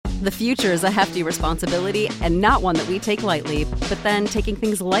The future is a hefty responsibility and not one that we take lightly, but then taking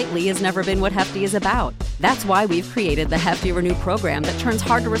things lightly has never been what Hefty is about. That's why we've created the Hefty Renew program that turns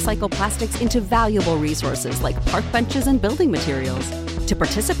hard-to-recycle plastics into valuable resources like park benches and building materials. To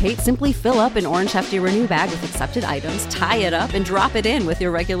participate, simply fill up an orange Hefty Renew bag with accepted items, tie it up, and drop it in with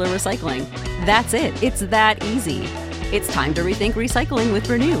your regular recycling. That's it. It's that easy. It's time to rethink recycling with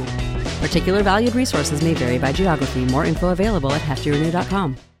Renew. Particular valued resources may vary by geography. More info available at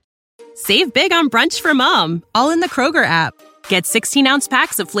heftyrenew.com. Save big on brunch for mom, all in the Kroger app. Get 16-ounce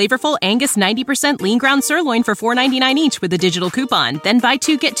packs of flavorful Angus 90% lean ground sirloin for $4.99 each with a digital coupon. Then buy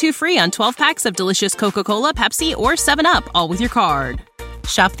 2, get 2 free on 12 packs of delicious Coca-Cola, Pepsi, or 7-Up, all with your card.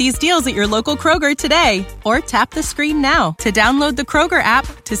 Shop these deals at your local Kroger today, or tap the screen now to download the Kroger app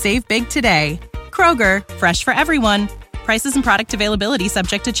to save big today. Kroger, fresh for everyone. Prices and product availability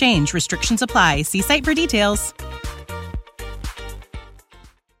subject to change. Restrictions apply. See site for details.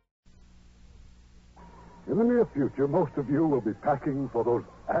 In the near future, most of you will be packing for those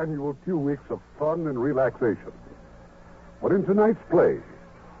annual 2 weeks of fun and relaxation. But in tonight's play,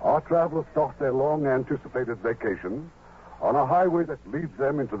 our travelers start their long-anticipated vacation on a highway that leads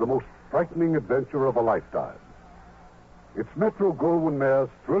them into the most frightening adventure of a lifetime. It's Metro-Goldwyn-Mayer's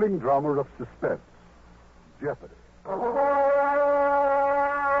thrilling drama of suspense, Jeopardy.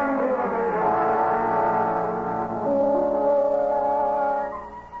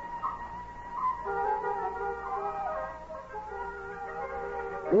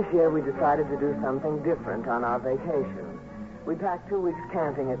 This year we decided to do something different on our vacation. We packed 2 weeks'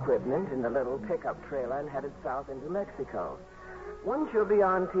 camping equipment in the little pickup trailer and headed south into Mexico. Once you're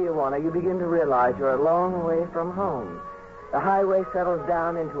beyond Tijuana, you begin to realize you're a long way from home. The highway settles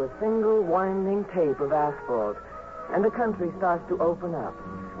down into a single winding tape of asphalt, and the country starts to open up.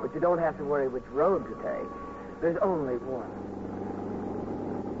 But you don't have to worry which road to take. There's only one.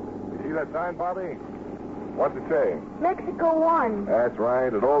 You see that sign, Bobby? What's it say? Mexico 1. That's right.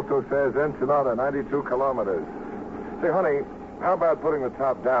 It also says Ensenada, 92 kilometers. Say, honey, how about putting the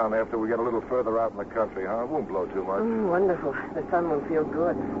top down after we get a little further out in the country, huh? It won't blow too much. Wonderful. The sun will feel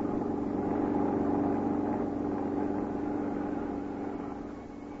good.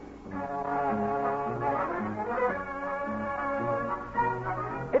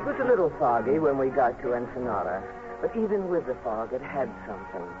 It was a little foggy when we got to Ensenada, but even with the fog, it had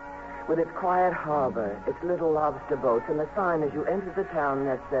something. With its quiet harbor, its little lobster boats, and a sign as you entered the town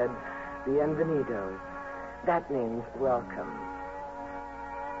that said, Bienvenidos. That means welcome.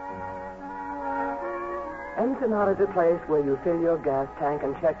 Ensenada's a place where you fill your gas tank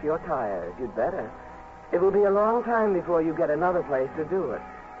and check your tires. You'd better. It will be a long time before you get another place to do it.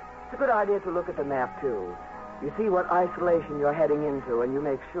 It's a good idea to look at the map, too. You see what isolation you're heading into, and you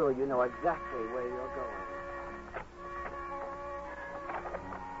make sure you know exactly where you're going.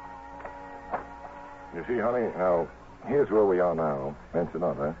 You see, honey, now, here's where we are now,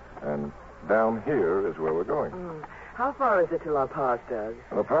 Ensenada, and down here is where we're going. How far is it to La Paz, Doug?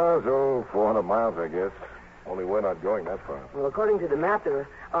 La Paz, 400 miles, I guess. Only we're not going that far. Well, according to the map, there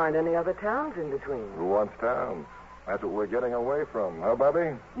aren't any other towns in between. Who wants town? That's what we're getting away from, huh,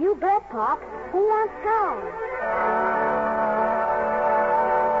 Bobby? You bet, Pop. Who wants town?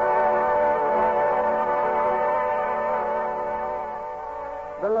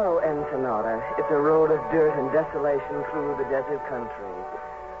 Below Ensenada, it's a road of dirt and desolation through the desert country.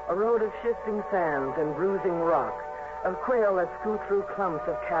 A road of shifting sands and bruising rock, of quail that scoot through clumps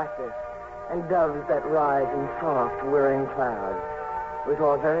of cactus, and doves that rise in soft, whirring clouds. It was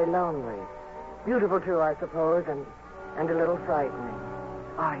all very lonely. Beautiful, too, I suppose, and a little frightening.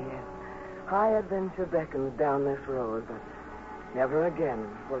 Ah, yes. High adventure beckons down this road, but never again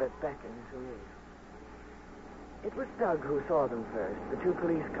will it beckon to me. It was Doug who saw them first, the 2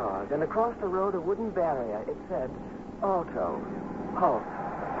 police cars, and across the road a wooden barrier. It said, Alto, halt.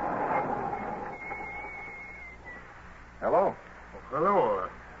 Hello? Hello.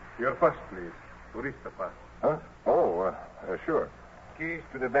 Your pass, please. Tourista pass. Huh? Sure. Keys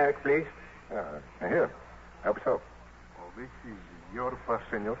to the bag, please. Here. Help yourself. Oh, this is your pass,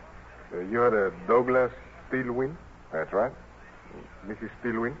 senor. You're Douglas Steelwin. That's right. Mrs.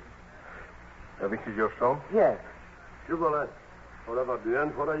 Steelwin. This is your son? Yes. Hola, va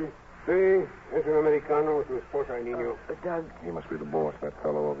bien por allí? Sí, es un americano with su esposa y niño. Doug. He must be the boss, that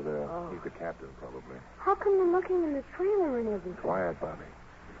fellow over there. Oh. He's the captain, probably. How come they're looking in the trailer and everything? Quiet, Bobby.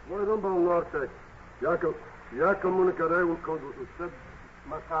 Voy rumbo al norte. Ya comunicaré con usted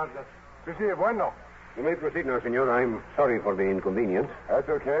más tarde. Sí, bueno. You may proceed now, senor. I'm sorry for the inconvenience. That's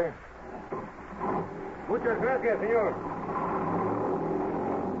okay. Muchas gracias, señor.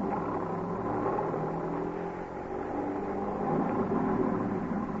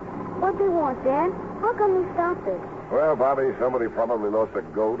 What'd they want, Dad? How come they stopped us? Well, Bobby, somebody probably lost a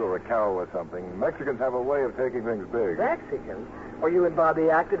goat or a cow or something. Mexicans have a way of taking things big. Mexicans? Well, you and Bobby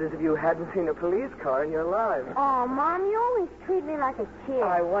acted as if you hadn't seen a police car in your lives. Oh, Mom, you always treat me like a kid.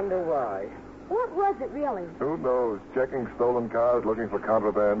 I wonder why. What was it, really? Who knows? Checking stolen cars, looking for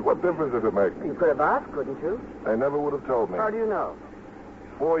contraband. What difference does it make? You could have asked, couldn't you? They never would have told me. How do you know?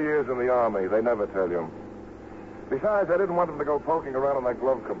 4 years in the Army. They never tell you. Besides, I didn't want them to go poking around in that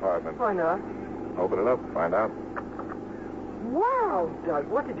glove compartment. Why not? Open it up, find out. Wow. Oh, Doug,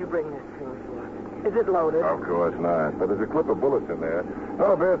 what did you bring this thing for? Is it loaded? Of course not. But there's a clip of bullets in there.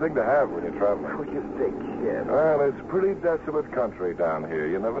 Not a bad thing to have when you're traveling. Oh, you big kid. Well, it's pretty desolate country down here.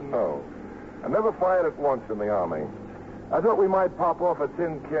 You never know. I never fired at once in the Army. I thought we might pop off a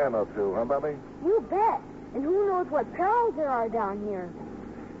tin can or two, huh, Bobby? You bet. And who knows what perils there are down here.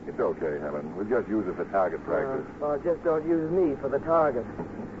 It's okay, Helen. We'll just use it for target practice. Well, just don't use me for the target.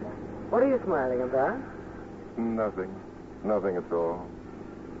 What are you smiling about? Nothing. Nothing at all.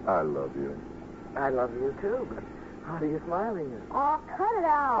 I love you. I love you, too, but what are you smiling at? Oh, cut it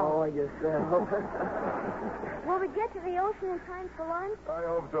out. Oh, yourself. Will we get to the ocean in time for lunch? I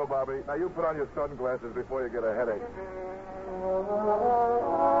hope so, Bobby. Now, you put on your sunglasses before you get a headache.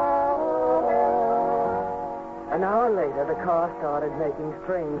 An hour later, the car started making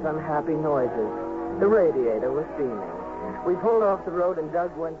strange, unhappy noises. The radiator was steaming. We pulled off the road, and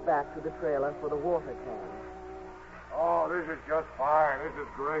Doug went back to the trailer for the water can. Oh, this is just fine. This is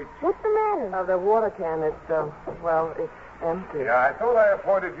great. What's the matter? The water can, it's empty. Yeah, I thought I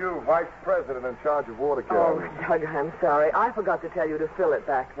appointed you vice president in charge of water Oh, cans. Doug, I'm sorry. I forgot to tell you to fill it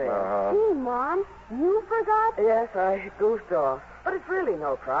back there. Gee, Mom, you forgot? Yes, I goofed off. But it's really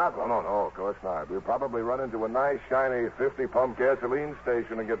no problem. No, of course not. We'll probably run into a nice, shiny 50-pump gasoline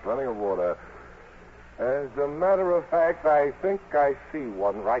station and get plenty of water. As a matter of fact, I think I see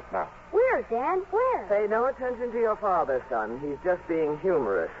one right now. Where, Dad? Where? Pay no attention to your father, son. He's just being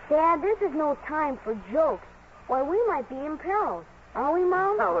humorous. Dad, this is no time for jokes. Why, we might be in peril. Are we,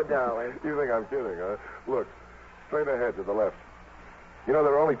 Mom? Oh, darling. You think I'm kidding, huh? Look, straight ahead to the left. You know,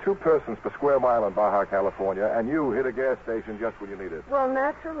 there are only 2 persons per square mile in Baja, California, and you hit a gas station just when you need it. Well,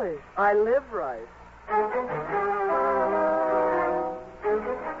 naturally. I live right.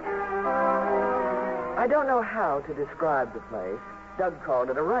 I don't know how to describe the place. Doug called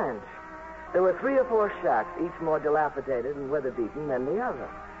it a ranch. There were 3 or 4 shacks, each more dilapidated and weather-beaten than the other.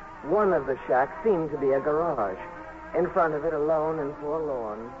 One of the shacks seemed to be a garage. In front of it, alone and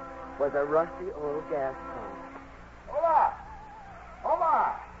forlorn, was a rusty old gas pump.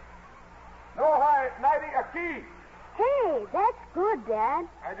 Hola! No, hi, nadie aquí. Hey, that's good, Dad.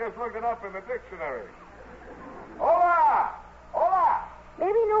 I just looked it up in the dictionary. Hola!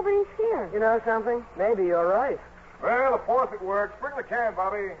 Maybe nobody's here. You know something? Maybe you're right. Well, the faucet works. Bring the can,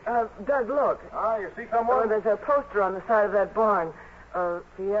 Bobby. Doug, look. You see someone? There's a poster on the side of that barn.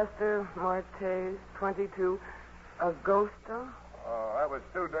 Fiesta Martes 22 Agosto. Oh, that was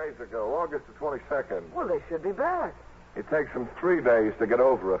 2 days ago, August the 22nd. Well, they should be back. It takes them 3 days to get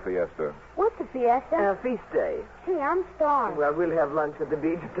over a fiesta. What's a fiesta? Feast day. Gee, I'm starved. Well, we'll have lunch at the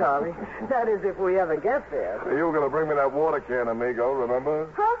beach, darling. That is, if we ever get there. You were going to bring me that water can, amigo, remember?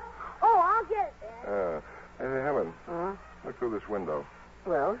 Huh? Oh, I'll get it, Dad. Hey, Helen, Huh? look through this window.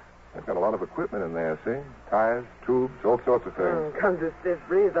 Well, They've got a lot of equipment in there, see? Tires, tubes, all sorts of things. comes a stiff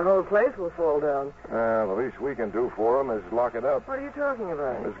breeze, the whole place will fall down. The least we can do for them is lock it up. What are you talking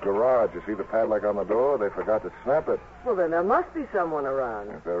about? This garage, you see the padlock on the door? They forgot to snap it. Well, then there must be someone around.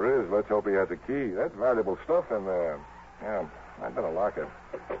 If there is, let's hope he has a key. That's valuable stuff in there. Yeah, I'd better lock it.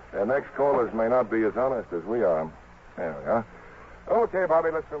 Their next callers may not be as honest as we are. There we are. Okay,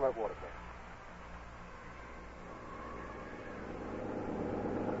 Bobby, let's fill that water tank.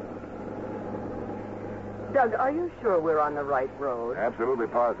 Doug, are you sure we're on the right road? Absolutely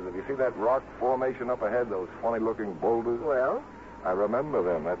positive. You see that rock formation up ahead, those funny-looking boulders? Well, I remember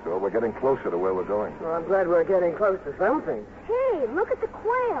them, that's all. We're getting closer to where we're going. well, I'm glad we're getting close to something. Hey, look at the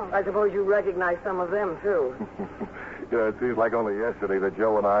quail. I suppose you recognize some of them, too. It seems like only yesterday that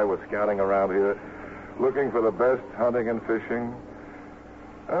Joe and I were scouting around here, looking for the best hunting and fishing.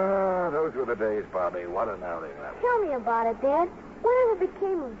 Those were the days, Bobby. What an outing that was. Tell me about it, Dad. Whatever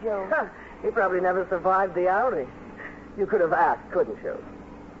became of Joe? He probably never survived the outing. You could have asked, couldn't you?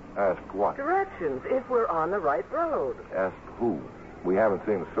 Ask what? Directions, if we're on the right road. Ask who? We haven't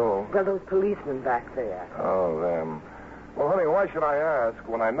seen a soul. Well, those policemen back there. Oh, them. Well, honey, why should I ask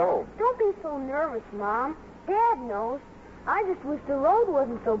when I know? Don't be so nervous, Mom. Dad knows. I just wish the road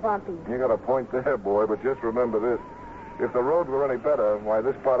wasn't so bumpy. You got a point there, boy, but just remember this. If the road were any better, why,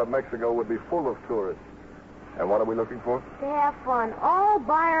 this part of Mexico would be full of tourists. And what are we looking for? To have fun all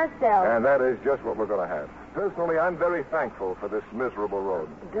by ourselves. And that is just what we're going to have. Personally, I'm very thankful for this miserable road.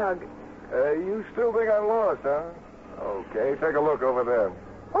 Doug. You still think I'm lost, huh? Okay, take a look over there.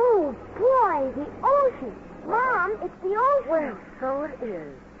 Oh, boy, the ocean. Mom, it's the ocean. Well, so it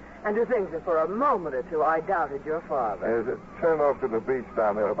is. And to think that for a moment or two I doubted your father. Yes, turn off to the beach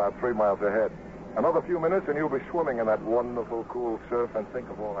down there about 3 miles ahead. Another few minutes and you'll be swimming in that wonderful, cool surf and think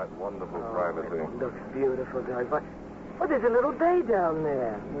of all that wonderful privacy. It looks beautiful, Doug. But, there's a little bay down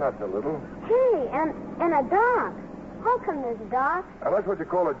there. Not so little. Gee, and a dock. How come there's a dock? Now, that's what you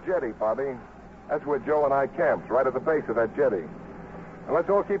call a jetty, Bobby. That's where Joe and I camped, right at the base of that jetty. And let's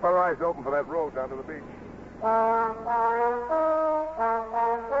all keep our eyes open for that road down to the beach.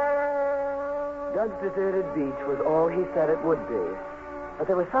 Doug's deserted beach was all he said it would be. But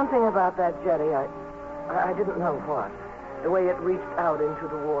there was something about that jetty, I didn't know what. The way it reached out into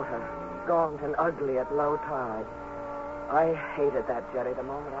the water, gaunt and ugly at low tide. I hated that jetty the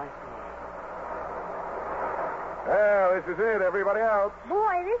moment I saw it. Well, this is it. Everybody out.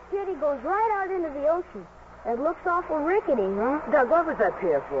 Boy, this jetty goes right out into the ocean. It looks awful rickety, huh? Doug, what was that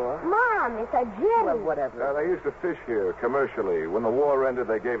pier for? Mom, it's a jetty. Well, whatever. They used to fish here commercially. When the war ended,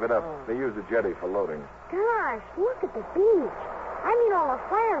 they gave it up. They used the jetty for loading. Gosh, look at the beach. I mean all the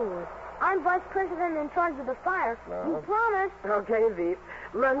firewood. I'm vice president in charge of the fire. You promised. Okay, Veep.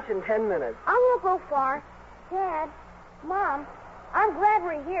 Lunch in 10 minutes. I won't go far. Dad, Mom, I'm glad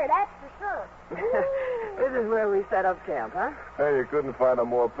we're here, that's for sure. This is where we set up camp, huh? Hey, you couldn't find a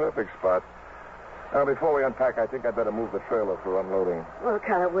more perfect spot. Now, before we unpack, I think I'd better move the trailer for unloading. Well,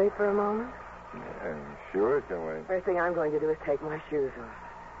 can it wait for a moment? Yeah, sure it can wait. First thing I'm going to do is take my shoes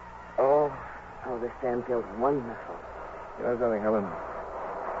off. Oh, this sand feels wonderful. You know something, Helen?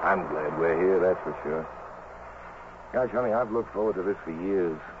 I'm glad we're here, that's for sure. Gosh, honey, I've looked forward to this for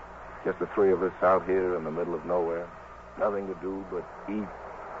years. Just the three of us out here in the middle of nowhere. Nothing to do but eat,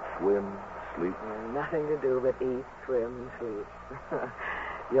 swim, sleep. Nothing to do but eat, swim, and sleep.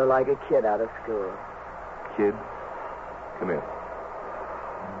 You're like a kid out of school. Kid? Come here.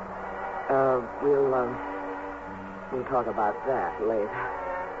 We'll talk about that later.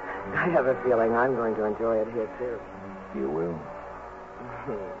 I have a feeling I'm going to enjoy it here, too. You will.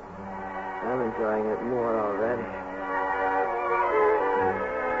 I'm enjoying it more already.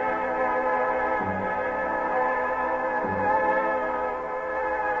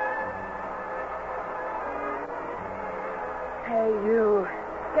 Hey, you.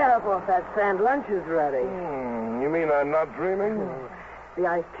 Get up off that sand. Lunch is ready. You mean I'm not dreaming? The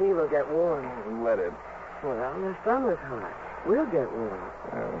iced tea will get warm. Let it. Well, the sun was hot. We'll get warm.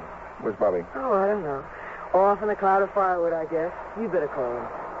 Where's Bobby? Oh, I don't know. Off in a cloud of firewood, I guess. You better call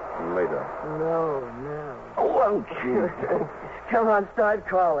him. Later. No. Oh, won't you? Come on, start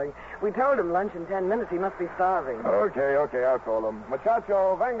calling. We told him lunch in 10 minutes. He must be starving. Okay, I'll call him.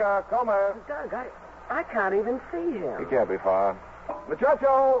 Muchacho, venga, come. Doug, I can't even see him. He can't be far.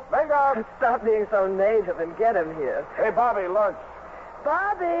 Muchacho, venga. Stop being so native and get him here. Hey, Bobby, lunch.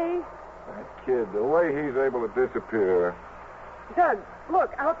 Bobby! That kid, the way he's able to disappear. Doug,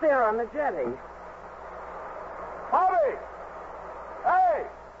 look, out there on the jetty. Bobby! Hey!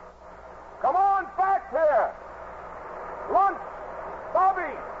 Come on back here! Lunch!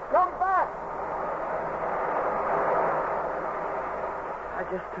 Bobby, come back! I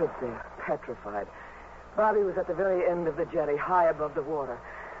just stood there, petrified. Bobby was at the very end of the jetty, high above the water.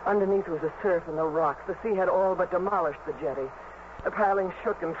 Underneath was the surf and the rocks. The sea had all but demolished the jetty. The piling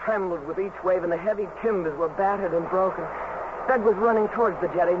shook and trembled with each wave, and the heavy timbers were battered and broken. Doug was running towards the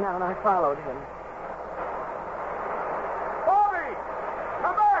jetty now, and I followed him. Bobby!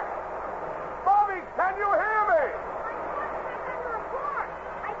 Come back! Bobby, can you hear me?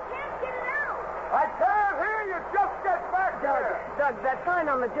 I can't get it out. I can't hear you. Just get back there. Doug, that sign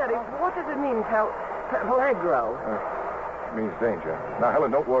on the jetty, what does it mean, Peligro? It means danger. Now, Helen,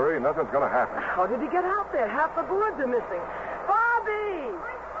 don't worry. Nothing's going to happen. How did he get out there? Half the boards are missing. Bobby!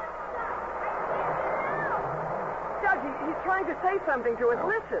 Doug, he's trying to say something to us. No.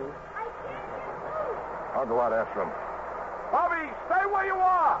 Listen. I can't get loose. I'll go out after him. Bobby, stay where you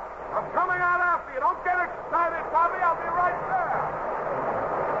are. I'm coming out after you. Don't get excited, Bobby. I'll be right there.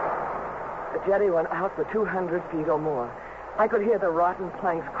 The jetty went out for 200 feet or more. I could hear the rotten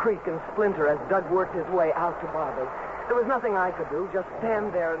planks creak and splinter as Doug worked his way out to Bobby. There was nothing I could do, just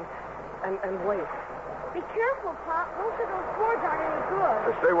stand there and wait. Be careful, Pop. Most of those boards aren't any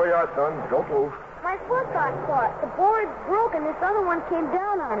good. Stay where you are, son. Don't move. My foot got caught. The board broke and this other one came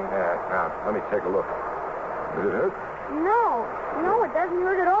down on it. Yeah, now, let me take a look. Does it hurt? No, it doesn't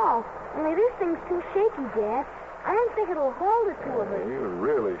hurt at all. Only this thing's too shaky, Dad. I don't think it'll hold the two of us. You're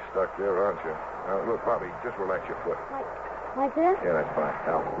really stuck there, aren't you? Look, Bobby, just relax your foot. Like this? Yeah, that's fine.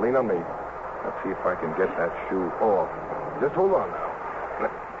 Now, lean on me. Let's see if I can get that shoe off. Just hold on now.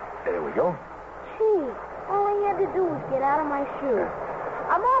 There we go. Gee, all I had to do was get out of my shoe.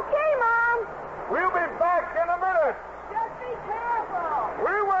 I'm okay, Mom. We'll be back in a minute. Just be careful.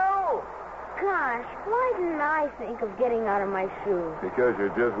 We will. Gosh, why didn't I think of getting out of my shoe? Because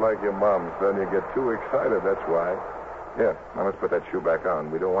you're just like your mom, son. You get too excited, that's why. Here, now let's put that shoe back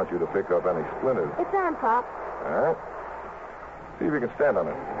on. We don't want you to pick up any splinters. It's on, Pop. All right. See if you can stand on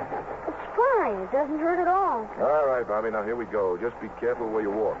it. It's fine. It doesn't hurt at all. All right, Bobby. Now, here we go. Just be careful where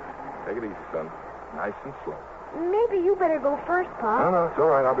you walk. Take it easy, son. Nice and slow. Maybe you better go first, Pop. No, it's all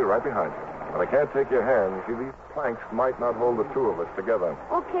right. I'll be right behind you. But I can't take your hand. You see, these planks might not hold the two of us together.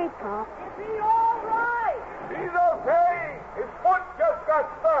 Okay, Pop. Is he all right? He's okay. His foot just got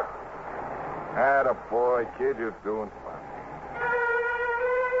stuck. Attaboy, kid. You're doing fine.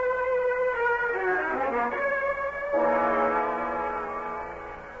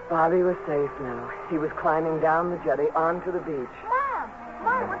 Bobby was safe now. He was climbing down the jetty onto the beach.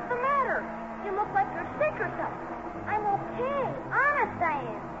 Mom, what's the matter? You look like you're sick or something. I'm okay. Honest, I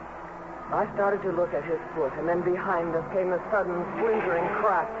am. I started to look at his foot, and then behind us came a sudden splintering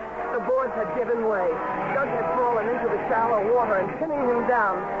crack. The boards had given way. Doug had fallen into the shallow water, and pinning him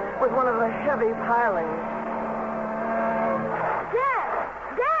down was one of the heavy pilings.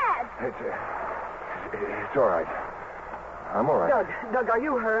 Dad! It's all right. I'm all right. Doug, are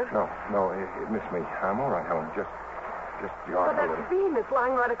you hurt? No, it missed me. I'm all right, Helen. Just jog But a little. that beam is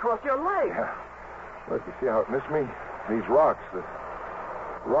lying right across your leg. Yeah. Look, you see how it missed me? These rocks. The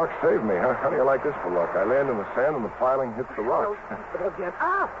rocks saved me. How do you like this for luck? I land in the sand and the piling hits the rocks. Well, get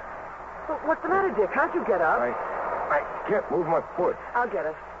up. What's the matter, dear? Can't you get up? I can't move my foot. I'll get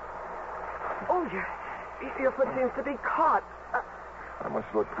it. Oh, your foot seems to be caught. I must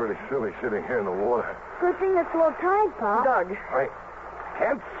look pretty silly sitting here in the water. Good thing it's low tide, Pop. Doug. I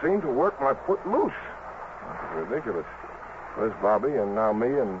can't seem to work my foot loose. It's ridiculous. There's Bobby and now me,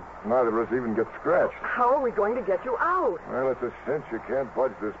 and neither of us even get scratched. How are we going to get you out? Well, it's a cinch you can't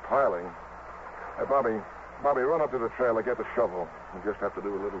budge this piling. Hey, Bobby, run up to the trail and get the shovel. You just have to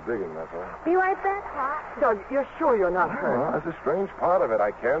do a little digging, that's all. Be right back, Pop. Doug, you're sure you're not hurt? Well, that's a strange part of it.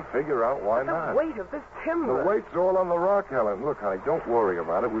 I can't figure out why The not. weight of this timber. The weight's all on the rock, Helen. Look, honey, don't worry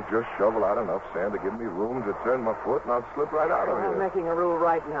about it. We'll just shovel out enough sand to give me room to turn my foot, and I'll slip right out of I'm here. making a rule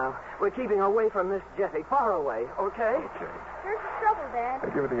right now. We're keeping away from this jetty, far away, okay? Okay. Here's the shovel, Dad. Hey,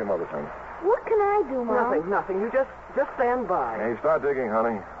 give it to your mother, son. What can I do, Mom? Nothing. You just stand by. Hey, start digging,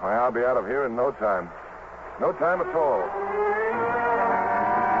 honey. Why, I'll be out of here in no time. No time at all.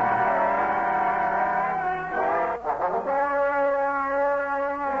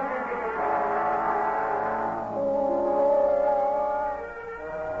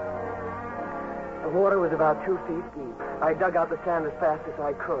 The water was about 2 feet deep. I dug out the sand as fast as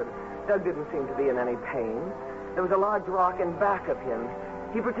I could. Doug didn't seem to be in any pain. There was a large rock in back of him.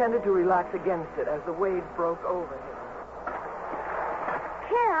 He pretended to relax against it as the waves broke over him.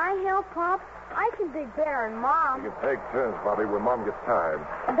 Can I help, Pop? I can dig better than Mom. You can take turns, Bobby, when Mom gets tired.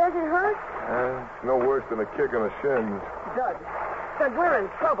 Does it hurt? It's no worse than a kick in the shins. Doug, we're in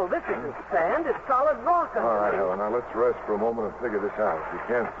trouble. This isn't sand. It's solid rock. All right, Helen, now let's rest for a moment and figure this out. You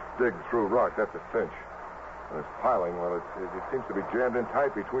can't dig through rock. That's a cinch. And this piling, well, it seems to be jammed in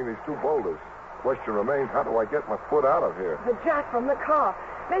tight between these two boulders. Question remains, how do I get my foot out of here? The jack from the car.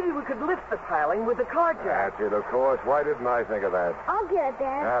 Maybe we could lift the piling with the car jack. That's it, of course. Why didn't I think of that? I'll get it,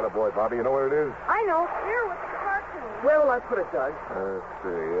 Dad. Attaboy, Bobby. You know where it is? I know. Here with the cartoon. Where will I put it, Doug? Let's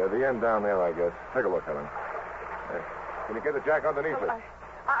see. The end down there, I guess. Take a look, Helen. Can you get the jack underneath it?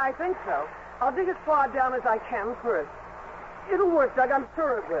 I think so. I'll dig as far down as I can first. It'll work, Doug. I'm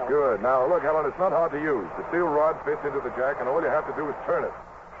sure it will. Good. Now, look, Helen, it's not hard to use. The steel rod fits into the jack, and all you have to do is turn it.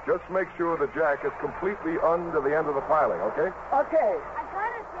 Just make sure the jack is completely under the end of the piling, okay? Okay. I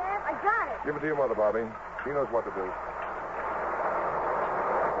got it, Dad. I got it. Give it to your mother, Bobby. She knows what to do.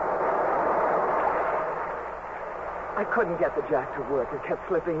 I couldn't get the jack to work. It kept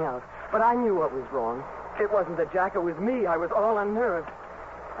slipping out. But I knew what was wrong. It wasn't the jack. It was me. I was all unnerved.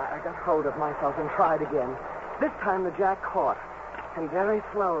 I got hold of myself and tried again. This time the jack caught. And very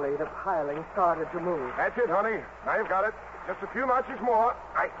slowly the piling started to move. That's it, honey. Now you've got it. Just a few notches more.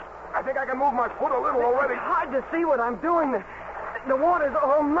 I think I can move my foot a little already. It's hard to see what I'm doing. The water's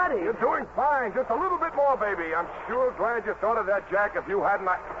all muddy. You're doing fine. Just a little bit more, baby. I'm sure glad you thought of that, Jack. If you hadn't,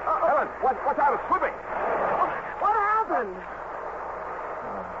 Helen, what's out? It's slipping. What happened?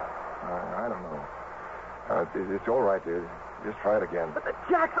 I don't know. It's all right, dear. Just try it again. But the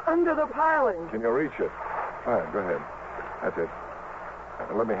jack's under the piling. Can you reach it? Fine, go ahead. That's it.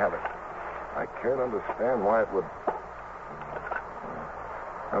 Let me have it. I can't understand why it would...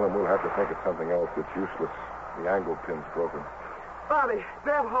 Helen, we'll have to think of something else. It's useless. The angle pin's broken. Bobby,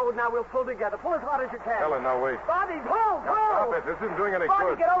 grab hold now. We'll pull together. Pull as hard as you can. Helen, now wait. Bobby, hold, Now, hold. stop it. This isn't doing any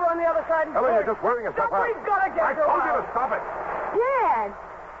Bobby, good. get over on the other side and Helen, pull. you're just wearing yourself out. We've got to get I you told you out. to stop it. Dad!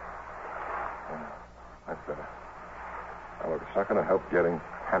 That's better. Now, look, it's not going to help getting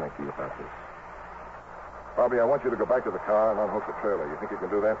panicky about this. Bobby, I want you to go back to the car and unhook the trailer. You think you can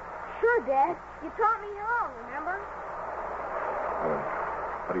do that? Sure, Dad. You taught me how, remember? Helen,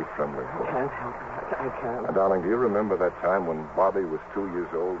 what are you trembling for? I can't help it. I can't. Now, darling, do you remember that time when Bobby was 2 years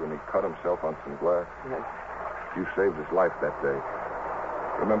old and he cut himself on some glass? Yes. You saved his life that day.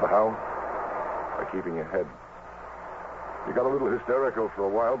 Remember how? By keeping your head. You got a little hysterical for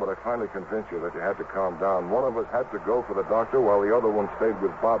a while, but I finally convinced you that you had to calm down. One of us had to go for the doctor while the other one stayed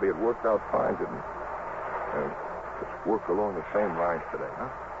with Bobby. It worked out fine, didn't it? Let's work along the same lines today, huh?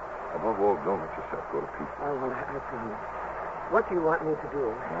 Above all, don't let yourself go to pieces. I promise. What do you want me to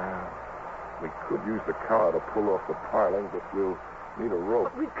do? We could use the car to pull off the piling, but we'll need a rope.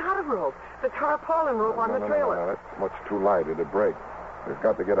 But we've got a rope. The tarpaulin rope on the trailer. No, that's much too light. It'd break. We've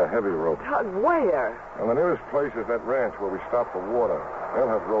got to get a heavy rope. Tug, where? And the nearest place is that ranch where we stop for water. They'll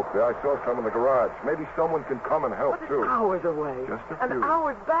have rope there. I saw some in the garage. Maybe someone can come and help, But too. it's hours away. Just a An few.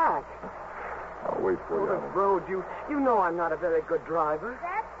 hour's back. I'll wait for you. This Alan. road, you know I'm not a very good driver.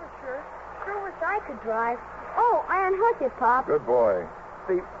 That's for sure. Sure wish I could drive. Oh, I unhooked it, Pop. Good boy.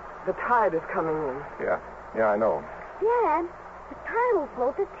 The tide is coming in. Yeah, I know. Dad, the tide will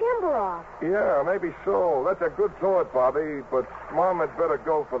float the timber off. Yeah, maybe so. That's a good thought, Bobby, but Mom had better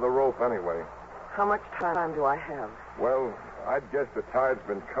go for the rope anyway. How much time do I have? Well, I'd guess the tide's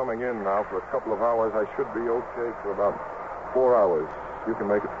been coming in now for a couple of hours. I should be okay for about 4 hours. You can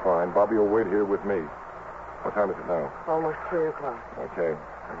make it fine. Bobby will wait here with me. What time is it now? Almost 3 o'clock. Okay.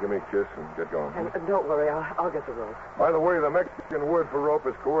 Now give me a kiss and get going. And don't worry, I'll get the rope. By the way, the Mexican word for rope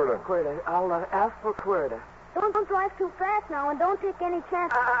is cuerda. Cuerda. I'll ask for cuerda. Don't drive too fast now, and don't take any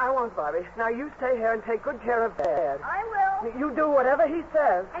chances. I won't, Bobby. Now, you stay here and take good care of Dad. I will. You do whatever he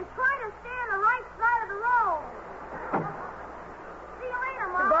says. And try to stay on the right side of the road. See you later,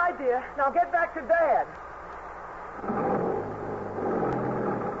 Mom. Goodbye, dear. Now get back to Dad.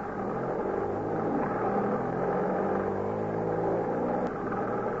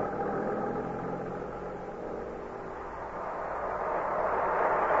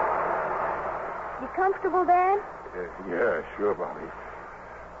 You comfortable, Dad? Yeah, sure, Bobby.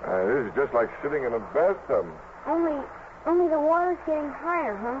 This is just like sitting in a bathtub. Only the water's getting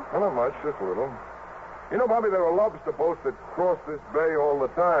higher, huh? Well, not much, just a little. You know, Bobby, there are lobster boats that cross this bay all the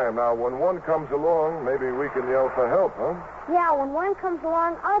time. Now, when one comes along, maybe we can yell for help, huh? Yeah, when one comes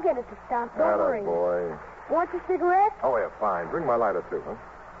along, I'll get it to stop. Don't worry. Boy. Want a cigarette? Oh, yeah, fine. Bring my lighter, too, huh?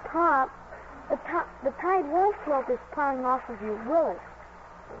 Pop, the tide won't float this piling off of you, will it?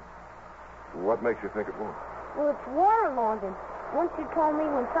 What makes you think it won't? Well, it's waterlogged, and once you told me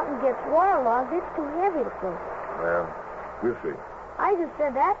when something gets waterlogged, it's too heavy to float. Well, we'll see. I just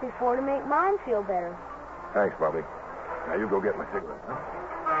said that before to make Mom feel better. Thanks, Bobby. Now, you go get my cigarette, huh?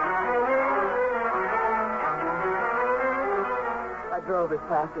 I drove as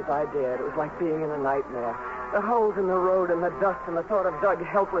fast as I dared. It was like being in a nightmare. The holes in the road and the dust and the thought of Doug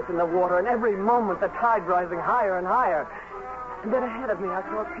helpless in the water, and every moment the tide rising higher and higher. And then ahead of me I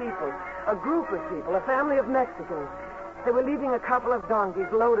saw people, a group of people, a family of Mexicans. They were leading a couple of donkeys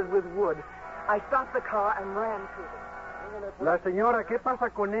loaded with wood. I stopped the car and ran to them. La señora, ¿qué pasa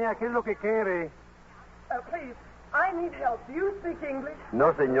con ella? ¿Qué es lo que quiere? Please, I need help. Do you speak English?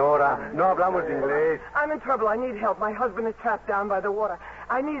 No, señora. No hablamos inglés. I'm in trouble. I need help. My husband is trapped down by the water.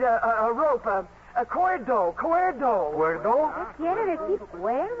 I need a rope, a cuerdo. ¿Cuerdo? ¿Qué quiere decir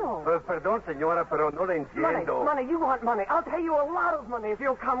cuerdo? Perdón, señora, pero no le entiendo. Money. You want money. I'll pay you a lot of money if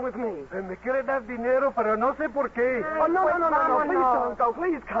you'll come with me. Me quiere dar dinero, pero no sé por qué. Oh, no. Please don't go.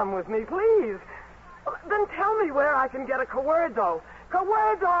 Please come with me, please. Then tell me where I can get a cuerdo.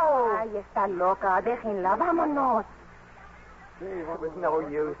 Cuerdo! Ay, está loca. Déjenla. Vámonos. It was no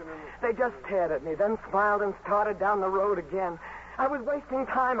use. They just stared at me, then smiled and started down the road again. I was wasting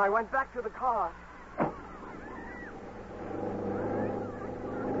time. I went back to the car.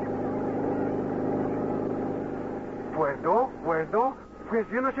 ¿Cuerdo? Pues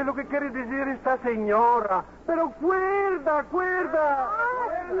yo no sé lo que quiere decir esta señora. Pero cuerda.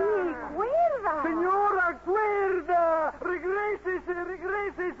 Ah, sí, cuerda. Señora, cuerda.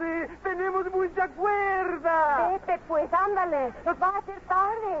 Regrésese. Tenemos mucha cuerda. Vete, pues, ándale. Nos va a hacer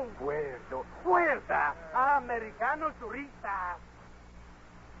tarde. Cuerda. Americanos turistas.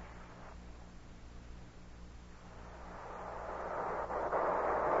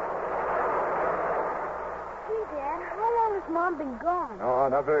 Mom been gone? Oh,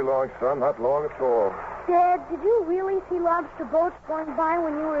 not very long, son. Not long at all. Dad, did you really see lobster boats going by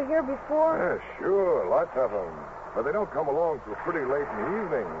when you were here before? Yeah, sure. Lots of them. But they don't come along till pretty late in the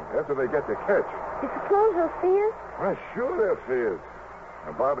evening, after they get their catch. You suppose they'll see us? Well, sure they'll see us.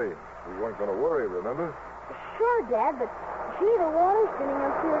 Now, Bobby, we weren't going to worry, remember? Sure, Dad, but gee, the water's getting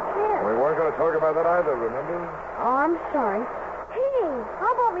up to your chair. We weren't going to talk about that either, remember? Oh, I'm sorry. Hey,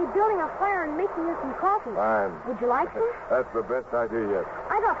 how about me building a fire and making you some coffee? Fine. Would you like some? That's the best idea yet.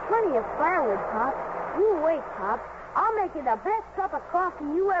 I got plenty of firewood, Pop. You wait, Pop. I'll make you the best cup of coffee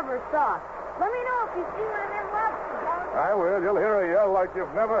you ever saw. Let me know if you see one of them lobster boats. I will. You'll hear a yell like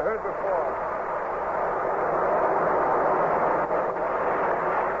you've never heard before.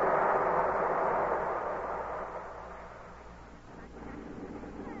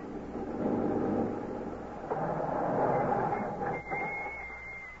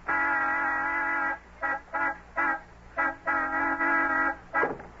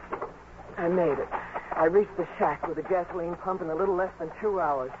 I made it. I reached the shack with a gasoline pump in a little less than 2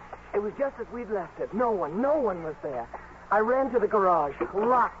 hours. It was just as we'd left it. No one was there. I ran to the garage,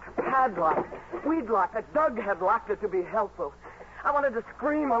 locked, padlocked. We'd locked it. Doug had locked it to be helpful. I wanted to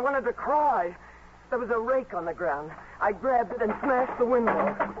scream. I wanted to cry. There was a rake on the ground. I grabbed it and smashed the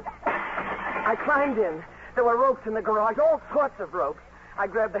window. I climbed in. There were ropes in the garage, all sorts of ropes. I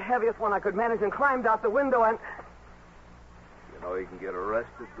grabbed the heaviest one I could manage and climbed out the window and... You know you can get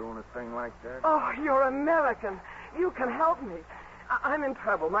arrested doing a thing like that? Oh, you're American. You can help me. I'm in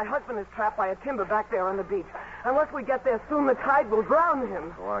trouble. My husband is trapped by a timber back there on the beach. Unless we get there soon, the tide will drown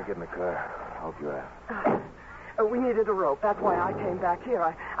him. Go on, get in the car. I'll help you out. We needed a rope. That's why I came back here.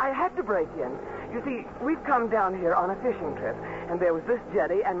 I had to break in. You see, we've come down here on a fishing trip, and there was this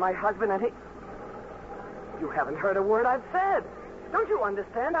jetty and my husband and he... You haven't heard a word I've said. Don't you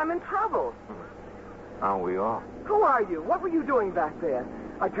understand? I'm in trouble. Aren't we all? Who are you? What were you doing back there?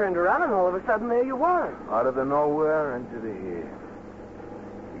 I turned around, and all of a sudden, there you were. Out of the nowhere into the here.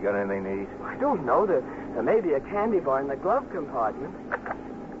 You got anything to eat? I don't know. There may be a candy bar in the glove compartment.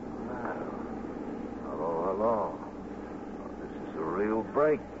 Hello. Oh, this is a real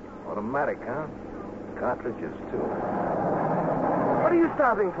break. Automatic, huh? Cartridges, too. What are you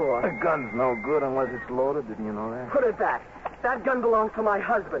stopping for? The gun's no good unless it's loaded. Didn't you know that? Put it back. That gun belongs to my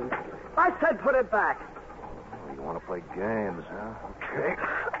husband. I said put it back. Oh, you want to play games, huh? Okay.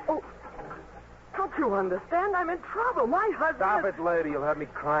 Oh, don't you understand? I'm in trouble. My husband... Stop it, lady. You'll have me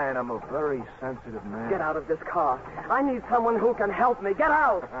crying. I'm a very sensitive man. Get out of this car. I need someone who can help me. Get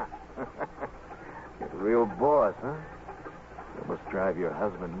out. You're a real boss, huh? You must drive your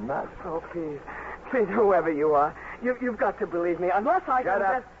husband nuts. Oh, please. Please, whoever you are, you've got to believe me. Unless I Shut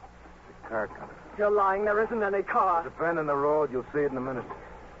can up. The car coming. You're lying. There isn't any car. There's a bend in the road. You'll see it in a minute.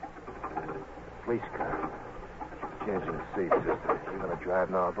 Police car. Changing the seat, sister. You're going to drive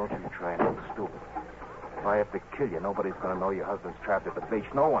now. Don't you try and look stupid. If I have to kill you, nobody's going to know your husband's trapped at the beach.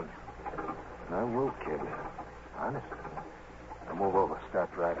 No one. And I will kill you. Honest. Now move over.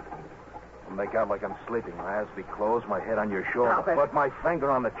 Start driving. I'll make out like I'm sleeping. My eyes be closed, my head on your shoulder. Stop it. Put my finger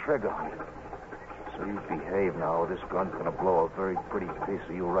on the trigger. So you behave now. This gun's going to blow a very pretty piece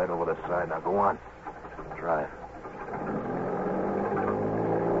of you right over the side. Now go on. Drive.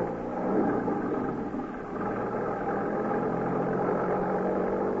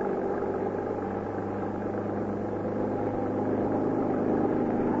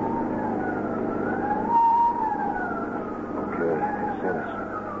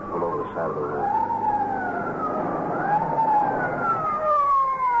 Side of the road.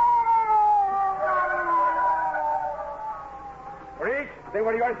 Police, stay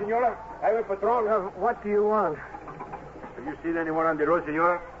where you are, senora. I have a patrol. What do you want? Have you seen anyone on the road,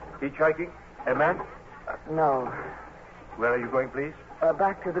 senora? Hitchhiking? A man? No. Where are you going, please?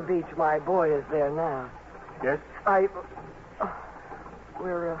 Back to the beach. My boy is there now. Yes?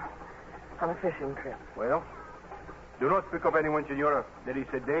 We're on a fishing trip. Well, do not pick up anyone, senora. There is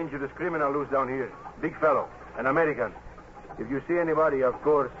a dangerous criminal loose down here. Big fellow. An American. If you see anybody, of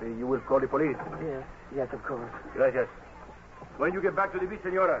course, you will call the police. Yes, of course. Gracias. When you get back to the beach,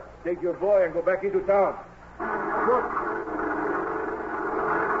 senora, take your boy and go back into town. Good.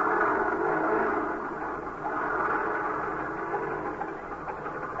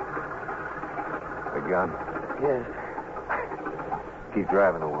 The gun. Yes. Keep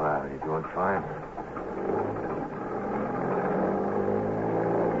driving a while. You're doing fine.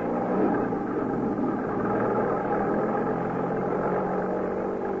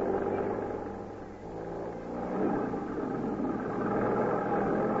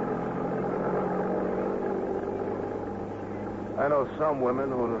 I know some women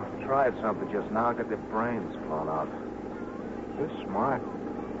who tried something just now, got their brains blown out. You're smart.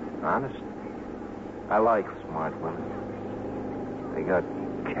 Honest. I like smart women. They got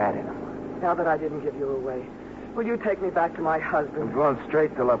cat in them. Now that I didn't give you away, will you take me back to my husband? I'm going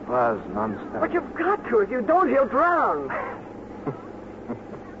straight to La Paz, non-stop. But you've got to. If you don't, he'll drown.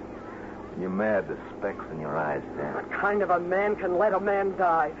 You're mad, the specks in your eyes, Dan. What kind of a man can let a man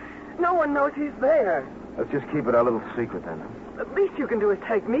die? No one knows he's there. Let's just keep it our little secret, then. The least you can do is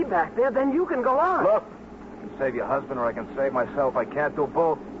take me back there, then you can go on. Look, I can save your husband or I can save myself. I can't do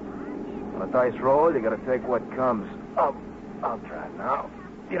both. On a dice roll, you gotta take what comes. I'll drive now.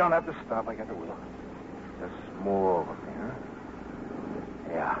 You don't have to stop. I got the wheel. Just move over me, huh?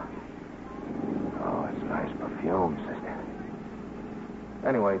 Yeah. Oh, it's nice perfume, sister.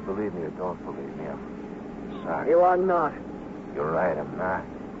 Anyway, believe me or don't believe me, I'm sorry. You are not. You're right, I'm not.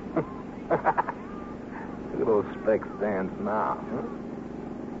 Look at those spec stands now, huh?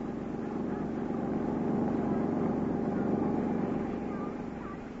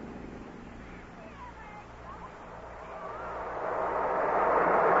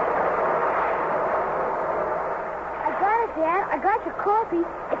 Dad, I got your coffee.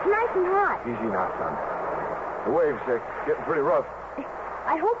 It's nice and hot. Easy now, son. The waves are getting pretty rough.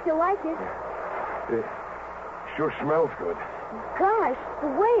 I hope you like it. It sure smells good. Gosh, the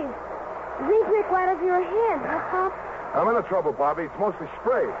waves. They drip right out of your hand, huh, Pop? I'm in trouble, Bobby. It's mostly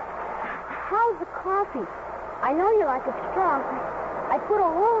spray. How's the coffee? I know you like it strong. I put a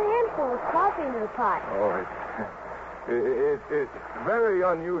whole handful of coffee into the pot. Oh, it's very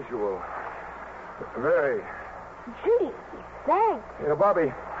unusual. Very. Gee, thanks. You know, Bobby,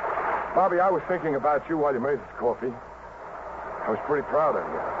 I was thinking about you while you made this coffee. I was pretty proud of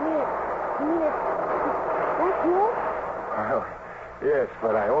you. You mean that's you? Well, yes,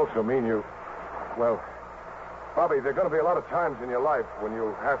 but I also mean you. Well, Bobby, there are going to be a lot of times in your life when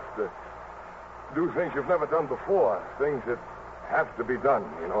you'll have to do things you've never done before. Things that have to be done.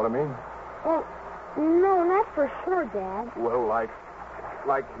 You know what I mean? Well, no, not for sure, Dad. Well, like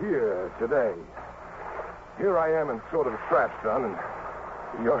here today. Here I am in sort of a trap, son, and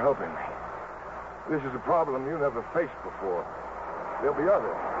you're helping me. This is a problem you never faced before. There'll be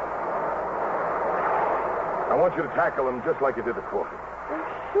others. I want you to tackle them just like you did the coffee. Well,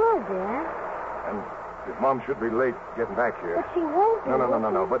 sure, Dad. And if Mom should be late getting back here... But she won't be.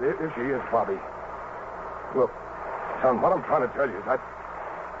 No. But if she is, Bobby... Look, son, what I'm trying to tell you is I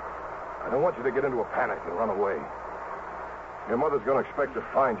don't want you to get into a panic and run away. Your mother's going to expect to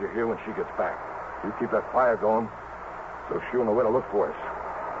find you here when she gets back. You keep that fire going, so she'll know where to look for us.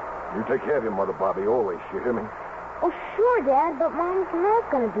 You take care of your mother, Bobby, always. You hear me? Oh, sure, Dad, but Mom's not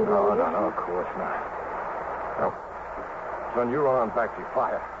going to be No, late. of course not. Now, son, you run on back to your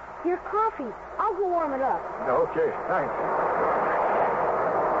fire. Your coffee. I'll go warm it up. Okay, thanks.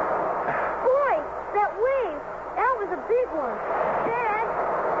 Boy, that wave. That was a big one. Dad.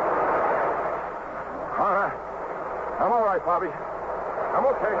 All right. I'm all right, Bobby. I'm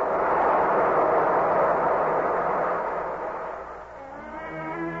okay.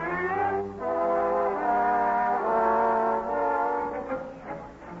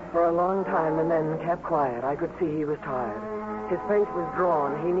 For a long time, the men kept quiet. I could see he was tired. His face was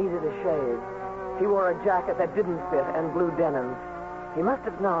drawn. He needed a shave. He wore a jacket that didn't fit and blue denim. He must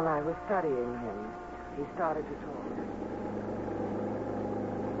have known I was studying him. He started to talk.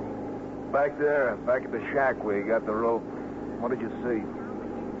 Back there, back at the shack where you got the rope. What did you see?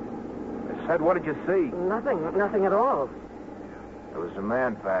 I said, what did you see? Nothing at all. There was a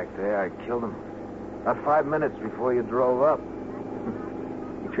man back there. I killed him. Not 5 minutes before you drove up.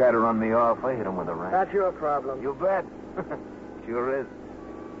 He tried to run me off. I hit him with a wrench. That's your problem. You bet. Sure is.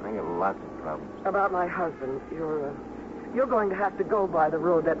 I got lots of problems. About my husband, you're going to have to go by the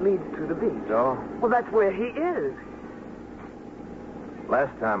road that leads to the beach. So? Well, that's where he is.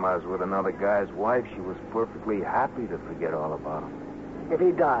 Last time I was with another guy's wife, she was perfectly happy to forget all about him. If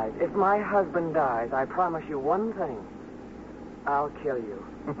he dies, if my husband dies, I promise you one thing. I'll kill you.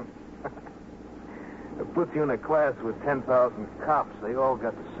 It puts you in a class with 10,000 cops. They all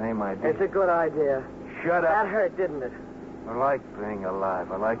got the same idea. It's a good idea. Shut up. That hurt, didn't it? I like being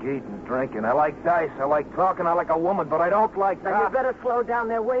alive. I like eating, drinking. I like dice. I like talking. I like a woman, but I don't like Now, cops. you better slow down.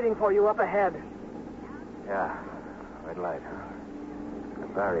 They're waiting for you up ahead. Yeah. Red light, huh? The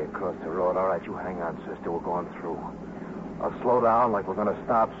barrier across the road. All right, you hang on, sister. We're going through. I'll slow down like we're going to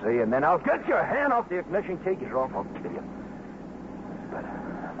stop, see? And then I'll get your hand off the ignition key. Get off, I'll kill you. But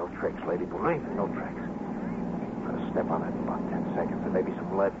no tricks, lady. Believe me, no tricks. Gonna step on it in about 10 seconds. There may be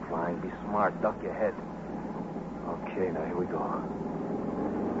some lead flying. Be smart. Duck your head. Okay, now here we go.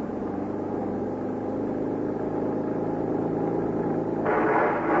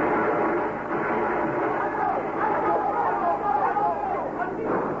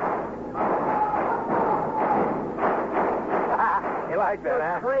 like that,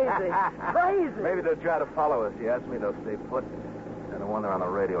 huh? Crazy. Crazy. Maybe they'll try to follow us. You ask me, they'll stay put. And no wonder on the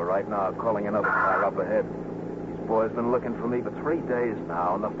radio right now calling another car up ahead. These boys been looking for me for 3 days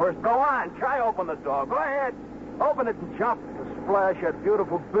now. And the first... Go on, try open the door. Go ahead. Open it and jump. To splash that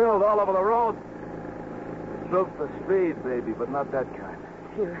beautiful build all over the road. Built for speed, baby, but not that kind.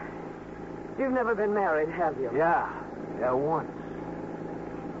 You've never been married, have you? Yeah, once.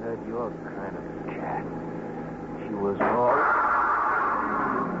 That your kind of cat. She was all...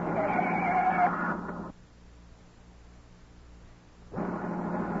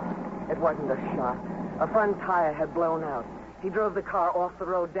 It wasn't a shot. A front tire had blown out. He drove the car off the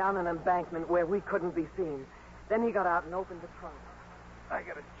road down an embankment where we couldn't be seen. Then he got out and opened the trunk. I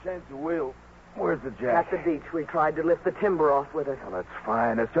gotta change the wheel. Where's the jack? At the beach, we tried to lift the timber off with it. Well, that's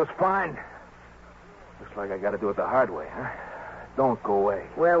fine. That's just fine. Looks like I gotta do it the hard way, huh? Don't go away.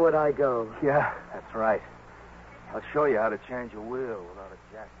 Where would I go? Yeah, that's right. I'll show you how to change a wheel without a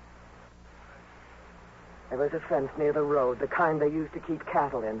jack. There was a fence near the road, the kind they used to keep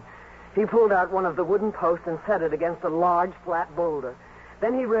cattle in. He pulled out one of the wooden posts and set it against a large, flat boulder.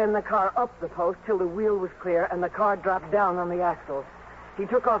 Then he ran the car up the post till the wheel was clear and the car dropped down on the axle. He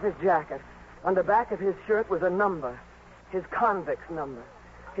took off his jacket. On the back of his shirt was a number, his convict's number.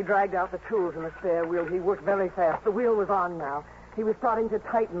 He dragged out the tools in the spare wheel. He worked very fast. The wheel was on now. He was starting to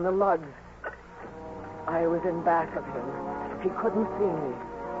tighten the lugs. I was in back of him. He couldn't see me.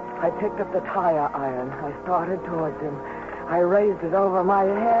 I picked up the tire iron. I started towards him. I raised it over my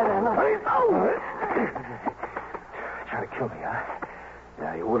head and Trying to kill me, huh?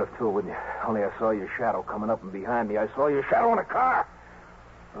 Yeah, you would have too, wouldn't you? Only I saw your shadow coming up and behind me. I saw your shadow in a car.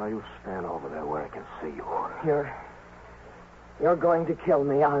 Oh, you stand over there where I can see you. You're going to kill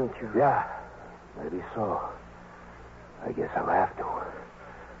me, aren't you? Yeah, maybe so. I guess I'll have to.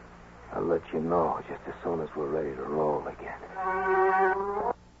 I'll let you know just as soon as we're ready to roll again.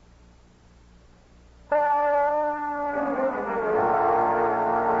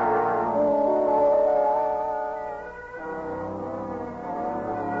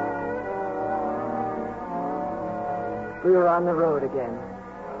 We were on the road again.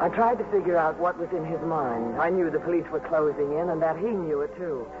 I tried to figure out what was in his mind. I knew the police were closing in and that he knew it,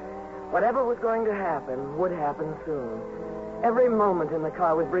 too. Whatever was going to happen would happen soon. Every moment in the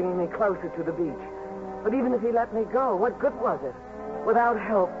car was bringing me closer to the beach. But even if he let me go, what good was it? Without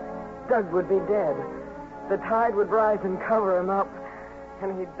help, Doug would be dead. The tide would rise and cover him up,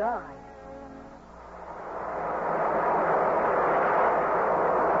 and he'd die.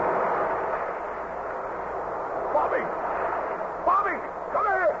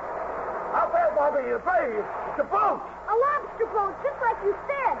 Your face. It's a boat. A lobster boat, just like you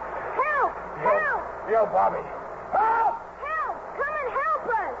said. Help! Help! Yo, Bobby. Help! Help! Come and help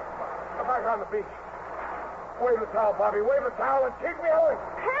us! Come back on the beach. Wave the towel, Bobby. Wave the towel and keep me going.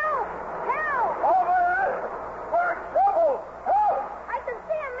 Help! Help! Over there! We're in trouble! Help! I can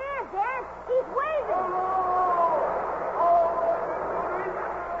see a man, Dad. He's waving.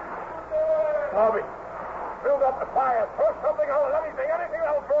 Bobby, build up the fire. Throw something on it. Anything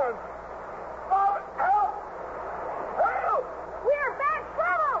else burns. Bobby, help! Help! We're back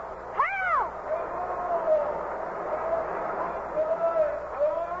trouble! Help!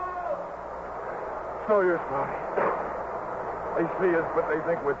 It's no use, Bobby. They see us, but they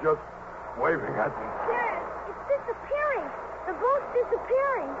think we're just waving at them. Dad, it's disappearing. The boat's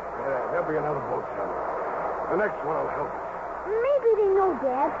disappearing. Yeah, there'll be another boat coming. The next one will help us. Maybe they know,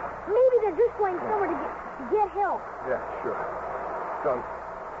 Dad. Maybe they're just going somewhere to get help. Yeah, sure. Son,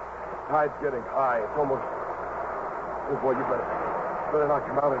 tide's getting high. It's almost... Oh, boy, you better not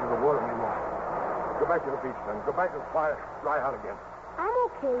come out into the water anymore. Go back to the beach, then. Go back to the fire. Dry out again. I'm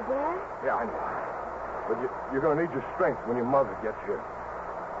okay, Dad. Yeah, I know. But you're going to need your strength when your mother gets here.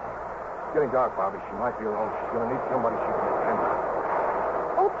 It's getting dark, Bobby. She might be alone. She's going to need somebody she can depend on.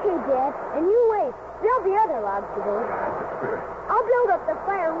 Okay, Dad. And you wait. There'll be other lobster boats. Yeah, that's the spirit. I'll build up the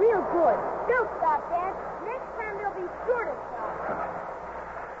fire real good. Don't stop, Dad. Next time they'll be sure to stop.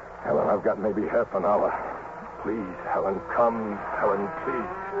 Helen, I've got maybe half an hour. Please, Helen, come. Helen, please.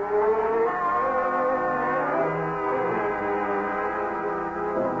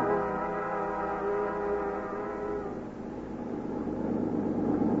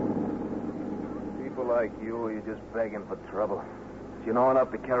 People like you, you're just begging for trouble. Do you know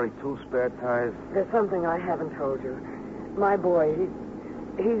enough to carry 2 spare tires? There's something I haven't told you. My boy,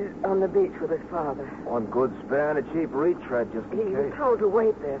 he's on the beach with his father. One good spare and a cheap retread, just in He was case. told to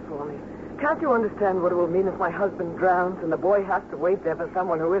wait there for me. Can't you understand what it will mean if my husband drowns and the boy has to wait there for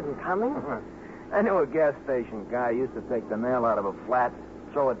someone who isn't coming? I knew a gas station guy used to take the nail out of a flat,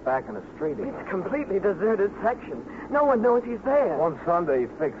 throw it back in the street again. It's a completely deserted section. No one knows he's there. One Sunday, he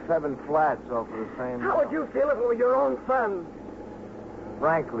fixed 7 flats off of the same... How would you feel if it were your own son?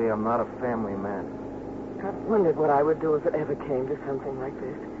 Frankly, I'm not a family man. I've wondered what I would do if it ever came to something like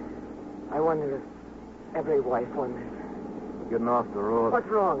this. I wonder if every wife wonders. Getting off the road. What's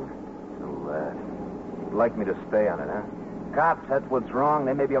wrong? You'd like me to stay on it, huh? Cops, that's what's wrong.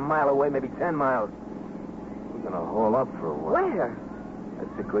 They may be a mile away, maybe 10 miles. We're going to hole up for a while. Where?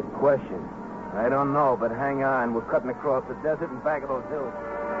 That's a good question. I don't know, but hang on. We're cutting across the desert and back of those hills.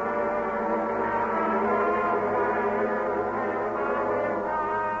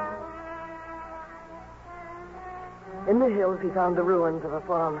 In the hills, he found the ruins of a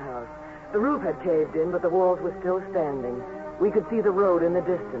farmhouse. The roof had caved in, but the walls were still standing. We could see the road in the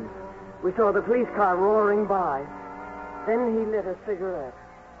distance. We saw the police car roaring by. Then he lit a cigarette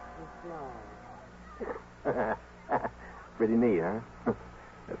and smiled. Pretty neat, huh?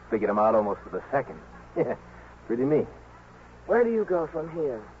 I figured him out almost to the second. Yeah, pretty neat. Where do you go from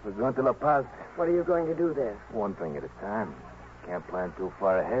here? We're going to La Paz. What are you going to do there? One thing at a time. Can't plan too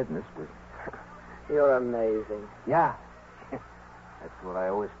far ahead in this business. You're amazing. Yeah. That's what I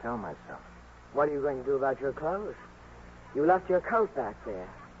always tell myself. What are you going to do about your clothes? You left your coat back there.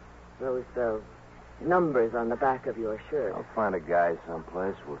 Those numbers on the back of your shirt. I'll find a guy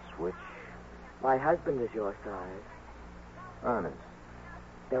someplace. We'll switch. My husband is your size. Honest.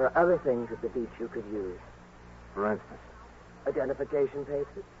 There are other things at the beach you could use. For instance? Identification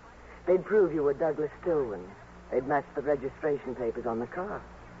papers. They'd prove you were Douglas Stillman. They'd match the registration papers on the car.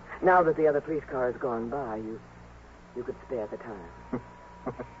 Now that the other police car has gone by, you could spare the time.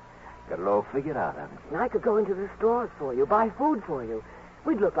 Got it all figured out, haven't you? And I could go into the stores for you, buy food for you.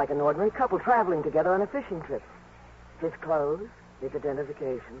 We'd look like an ordinary couple traveling together on a fishing trip. His clothes, his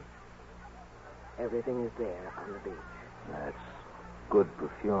identification, everything is there on the beach. That's good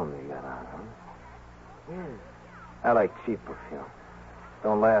perfume you got on, huh? Yes. I like cheap perfume.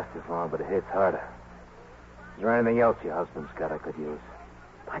 Don't last as long, but it hits harder. Is there anything else your husband's got I could use?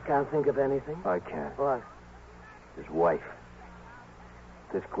 I can't think of anything. I can. What? His wife.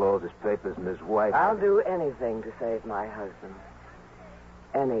 His clothes, his papers, and his wife. I'll do anything to save my husband.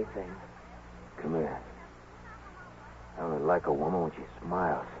 Anything. Come here. I only like a woman when she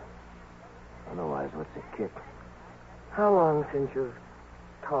smiles. Otherwise, what's a kick? How long since you've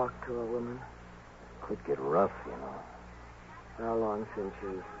talked to a woman? Could get rough, you know. How long since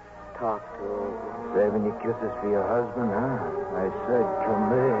you've talked to a woman? Saving your kisses for your husband, huh? I said, come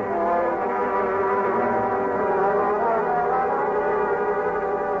here.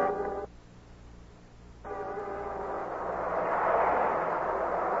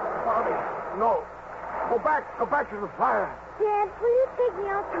 Go back to the fire. Dad, will you take me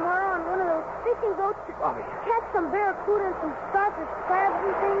out tomorrow on one of those fishing boats to Bobby. catch some barracuda and some starfish, crabs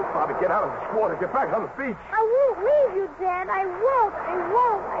and things? Bobby, get out of this water. Get back on the beach. I won't leave you, Dad. I won't. I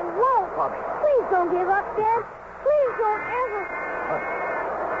won't. I won't. Bobby. Please don't give up, Dad. Please don't ever.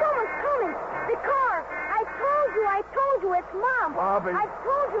 Someone's coming. The car. I told you it's Mom. Bobby. I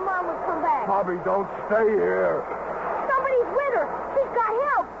told you Mom would come back. Bobby, don't stay here. Somebody's with her. She's got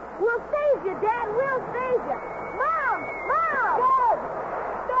help. We'll save you, Dad. We'll save you. Mom! Mom! Dad!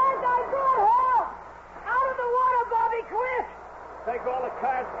 Dad, I got help! Out of the water, Bobby, quick! Take all the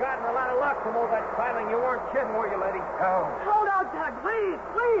cars got and a lot of luck from all that piling. You weren't kidding, were you, lady? Oh. Hold on, Doug, please,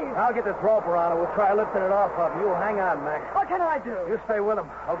 please. I'll get this rope around and we'll try lifting it off of him. You hang on, Mac. What can I do? You stay with him.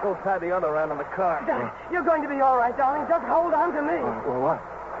 I'll go tie the other end of the car. Doug, you're going to be all right, darling. Just hold on to me. Well, what?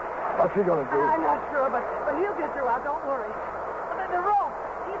 What's he going to do? I'm not sure, but he'll get you out. Don't worry. The rope.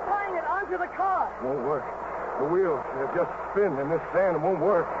 He's tying it onto the car. Won't work. The wheels have just spin in this sand. It won't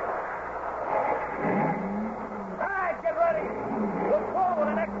work. All right, get ready. Look forward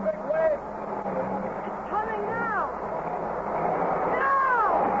the next big wave. It's coming now.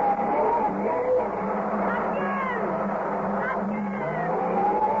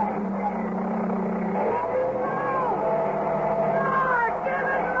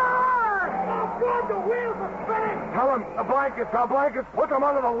 Our blankets. Put them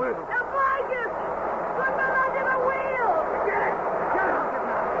under the wheel. The blankets! Put them under the wheel! Get it. Get it.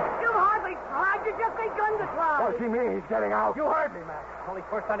 You've hardly tried. You just begun to try. What's he mean? He's getting out. You heard me, Mac. Only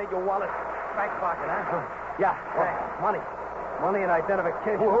first I need your wallet. Back pocket, huh? Yeah, thanks. Money. Money and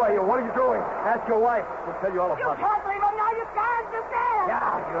identification. Who are you? What are you doing? Ask your wife. We'll tell you all You about it. can't leave him now. You can't. You can't.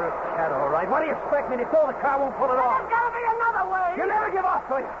 Yeah, you're a cat, all right. What do you expect me to do? The car won't pull it off. There's got to be another way. You never give up,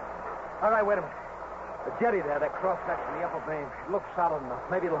 will you? All right, wait a minute. The jetty there, that cross-section, the upper beam, it looks solid enough.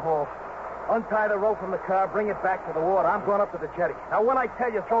 Maybe it'll hold. Untie the rope from the car, bring it back to the water. I'm going up to the jetty. Now, when I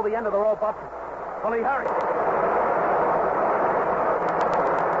tell you, throw the end of the rope up. Only hurry.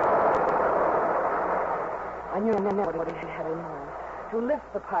 what he had in mind. To lift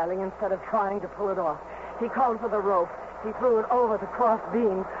the piling instead of trying to pull it off. He called for the rope. He threw it over the cross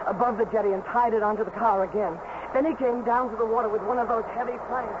beam above the jetty and tied it onto the car again. Then he came down to the water with one of those heavy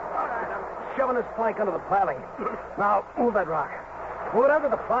planks. All right, I'm shoving this plank under the piling. Now, move that rock. Move it under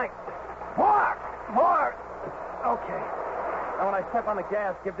the plank. More! Okay. Now, when I step on the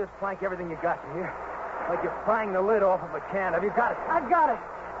gas, give this plank everything you got, you hear? Like you're prying the lid off of a can. Have you got it? I've got it.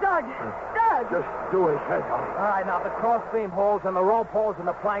 Doug! Just do as said. All right, now, if the cross beam holds and the rope holds and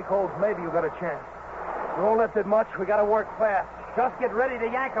the plank holds, maybe you got a chance. You won't lift it much. We got to work fast. Just get ready to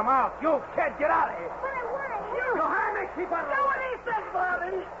yank him out. You, kid, get out of here. But I want to help. Go ahead and keep on. Do what he says,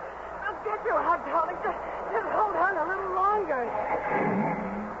 Bobby. I'll get you out, darling. Just hold on a little longer.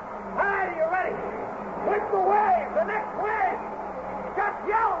 All right, you ready? Whip the wave, the next wave. Just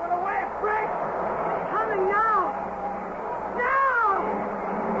yell when the wave breaks. It's coming now. Now!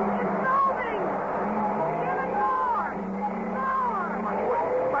 It's moving! Even more! More! My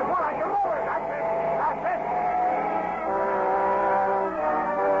boy, I can lower it. That's it.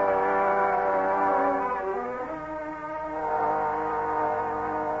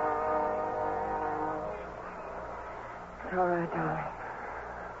 It's all right, darling.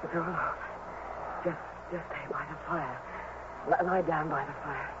 It's all over. Just stay by the fire. Lie down by the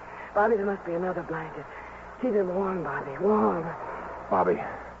fire. Bobby, there must be another blanket. Keep it warm, Bobby. Warm. Bobby,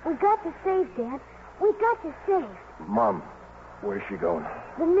 We got you safe, Dad. We got you safe. Mom, where's she going?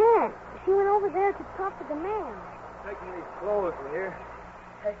 The man. She went over there to talk to the man. Taking these clothes from here.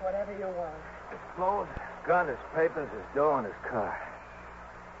 Take whatever you want. His clothes, his gun, his papers, his dough, and his car.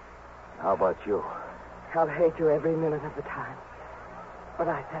 How about you? I'll hate you every minute of the time. But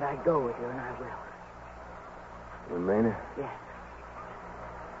I said I'd go with you, and I will. You mean it? Yes.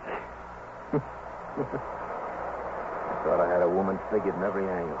 I thought I had a woman figured in every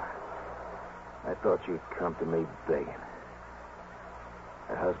angle. I thought you'd come to me begging.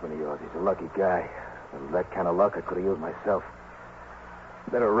 That husband of yours, he's a lucky guy. With that kind of luck, I could have used myself.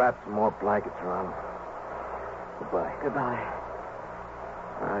 Better wrap some more blankets around him. Goodbye. Goodbye.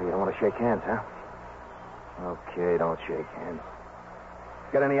 You don't want to shake hands, huh? Okay, don't shake hands.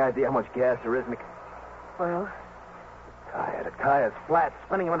 Got any idea how much gas there is in the... Well, The tire's flat.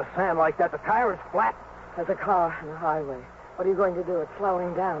 Spinning him in the sand like that, the tire is flat. there's a car on the highway. What are you going to do? It's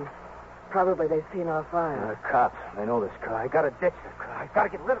slowing down. Probably they've seen our fire. Cops, they know this car. I gotta ditch the car. I gotta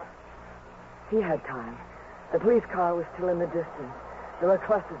get rid of it. He had time. The police car was still in the distance. There were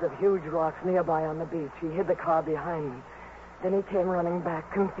clusters of huge rocks nearby on the beach. He hid the car behind them. Then he came running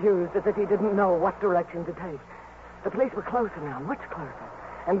back, confused, as if he didn't know what direction to take. The police were closer now, much closer.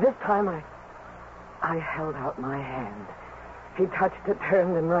 And this time I held out my hand. He touched it,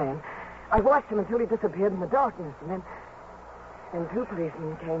 turned, and ran. I watched him until he disappeared in the darkness, and then two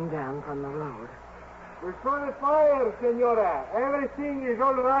policemen came down from the road. We saw the fire, Senora. Everything is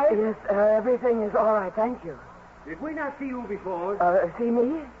all right? Yes, everything is all right, thank you. Did we not see you before? See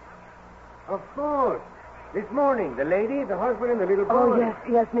me? Of course. This morning, the lady, the husband, and the little boy. Oh,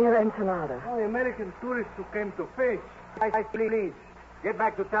 yes, near Ensenada. Oh, the American tourists who came to fish. Please, get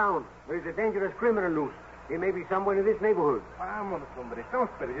back to town. There is a dangerous criminal loose. He may be somewhere in this neighborhood. Vámonos, hombre. Estamos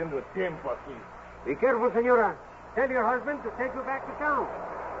perdiendo el tiempo aquí. Be careful, Senora. Tell your husband to take you back to town.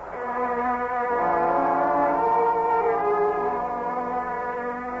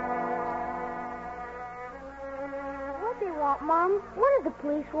 What do they want, Mom? What does the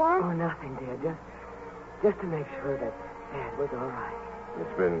police want? Oh, nothing, dear. Just to make sure that Dad was all right.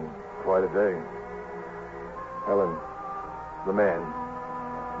 It's been quite a day. Helen, the man,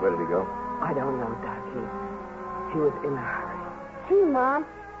 where did he go? I don't know, Doug. He was in a hurry. Gee, Mom,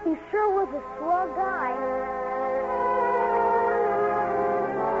 he sure was a swell guy.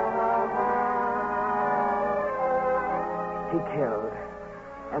 He killed,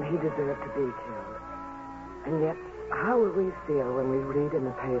 and he deserved to be killed. And yet, how will we feel when we read in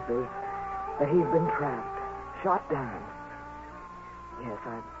the papers that he's been trapped, shot down? Yes,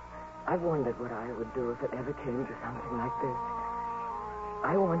 I've wondered what I would do if it ever came to something like this.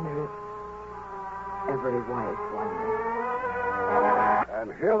 I wonder if every wife wonders.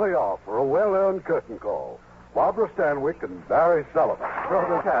 And here they are for a well-earned curtain call. Barbara Stanwyck and Barry Sullivan. From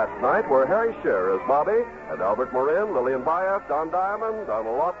the cast tonight were Harry Shearer as Bobby, and Albert Morin, Lillian Bayef, Don Diamond,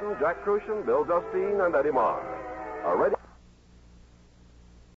 Donald Lawton, Jack Crucian, Bill Justine, and Eddie Marr.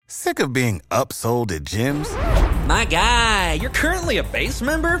 Sick of being upsold at gyms? My guy, you're currently a base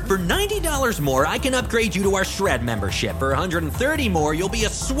member? For $90 more, I can upgrade you to our Shred membership. For $130 more, you'll be a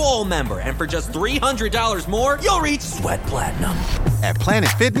Swole member. And for just $300 more, you'll reach Sweat Platinum. At Planet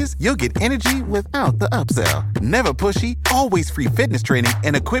Fitness, you'll get energy without the upsell. Never pushy, always free fitness training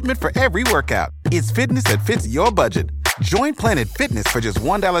and equipment for every workout. It's fitness that fits your budget. Join Planet Fitness for just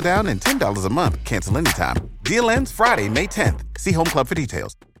 $1 down and $10 a month. Cancel anytime. Deal ends Friday, May 10th. See Home Club for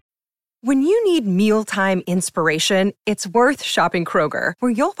details. When you need mealtime inspiration, it's worth shopping Kroger,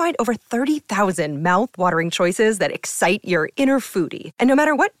 where you'll find over 30,000 mouth-watering choices that excite your inner foodie. And no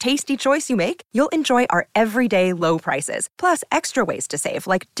matter what tasty choice you make, you'll enjoy our everyday low prices, plus extra ways to save,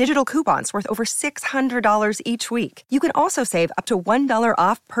 like digital coupons worth over $600 each week. You can also save up to $1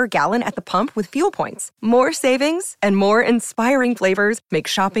 off per gallon at the pump with fuel points. More savings and more inspiring flavors make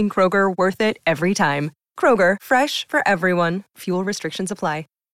shopping Kroger worth it every time. Kroger, fresh for everyone. Fuel restrictions apply.